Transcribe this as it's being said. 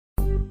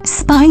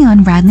Spy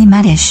on Radley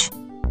Madish.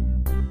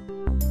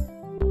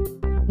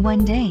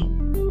 One day.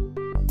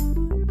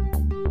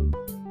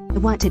 I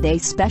want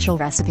today's special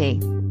recipe.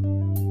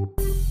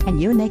 And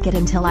you make it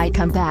until I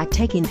come back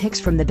taking pics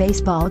from the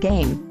baseball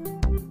game.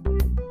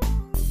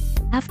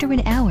 After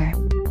an hour.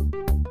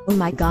 Oh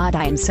my god,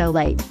 I am so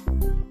late.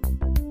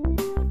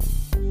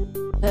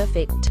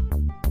 Perfect.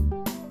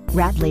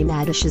 Radley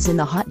Madish is in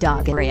the hot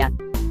dog area.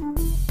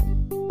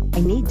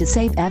 I need to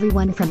save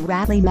everyone from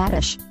Radley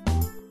Madish.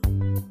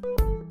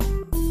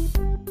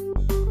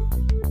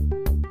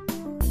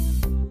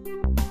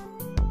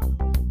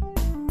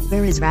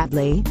 Where is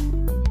Radley?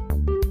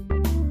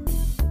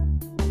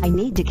 I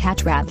need to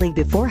catch Radley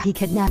before he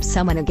kidnaps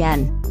someone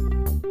again.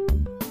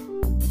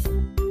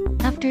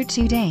 After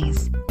 2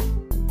 days.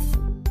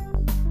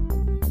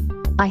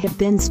 I have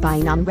been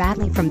spying on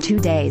Radley from 2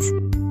 days.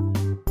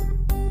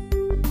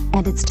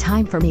 And it's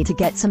time for me to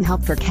get some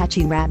help for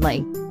catching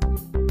Radley.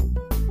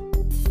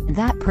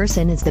 That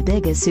person is the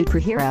biggest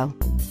superhero.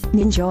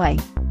 Enjoy.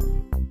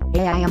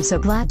 Hey, I am so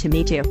glad to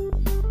meet you.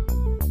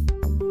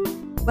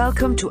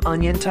 Welcome to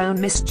Onion Town,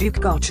 Miss Duke.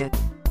 Gotcha.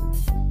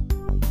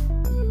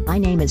 My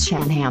name is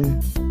Shanham.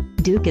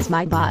 Duke is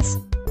my boss.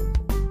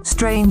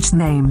 Strange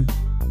name.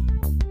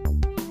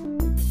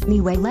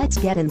 Anyway, let's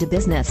get into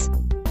business.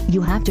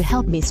 You have to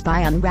help me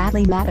spy on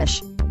Radley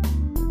Madish.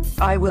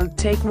 I will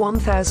take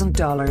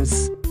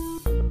 $1,000.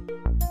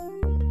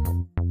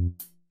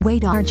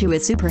 Wait, aren't you a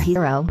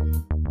superhero?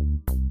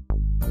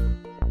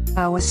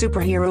 How a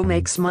superhero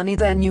makes money,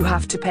 then you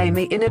have to pay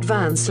me in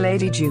advance,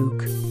 Lady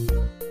Duke.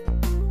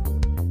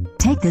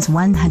 Take this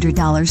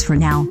 $100 for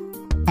now.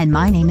 And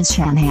my name is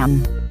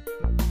Shanham.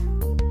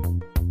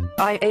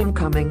 I am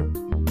coming.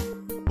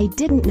 I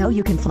didn't know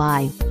you can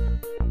fly.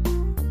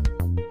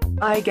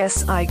 I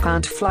guess I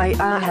can't fly.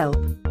 Help.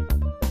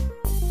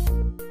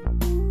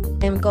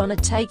 I'm gonna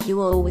take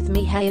you all with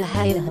me. Hey.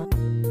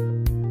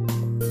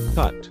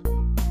 Cut.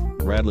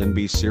 Radlin,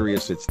 be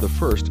serious, it's the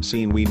first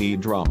scene, we need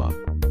drama.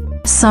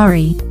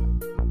 Sorry.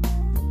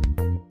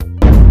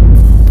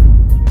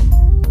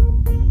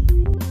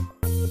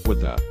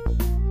 With that.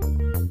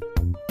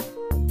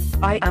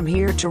 I am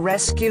here to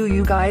rescue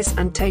you guys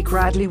and take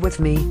Radley with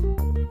me.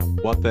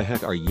 What the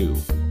heck are you?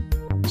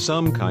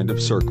 Some kind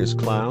of circus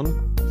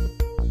clown?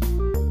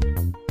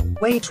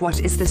 Wait, what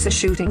is this, a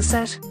shooting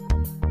set?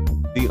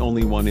 The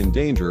only one in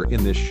danger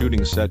in this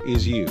shooting set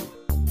is you.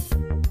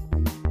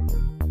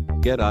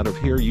 Get out of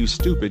here, you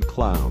stupid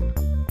clown.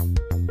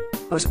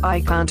 But I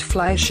can't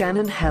fly,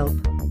 Shannon, help.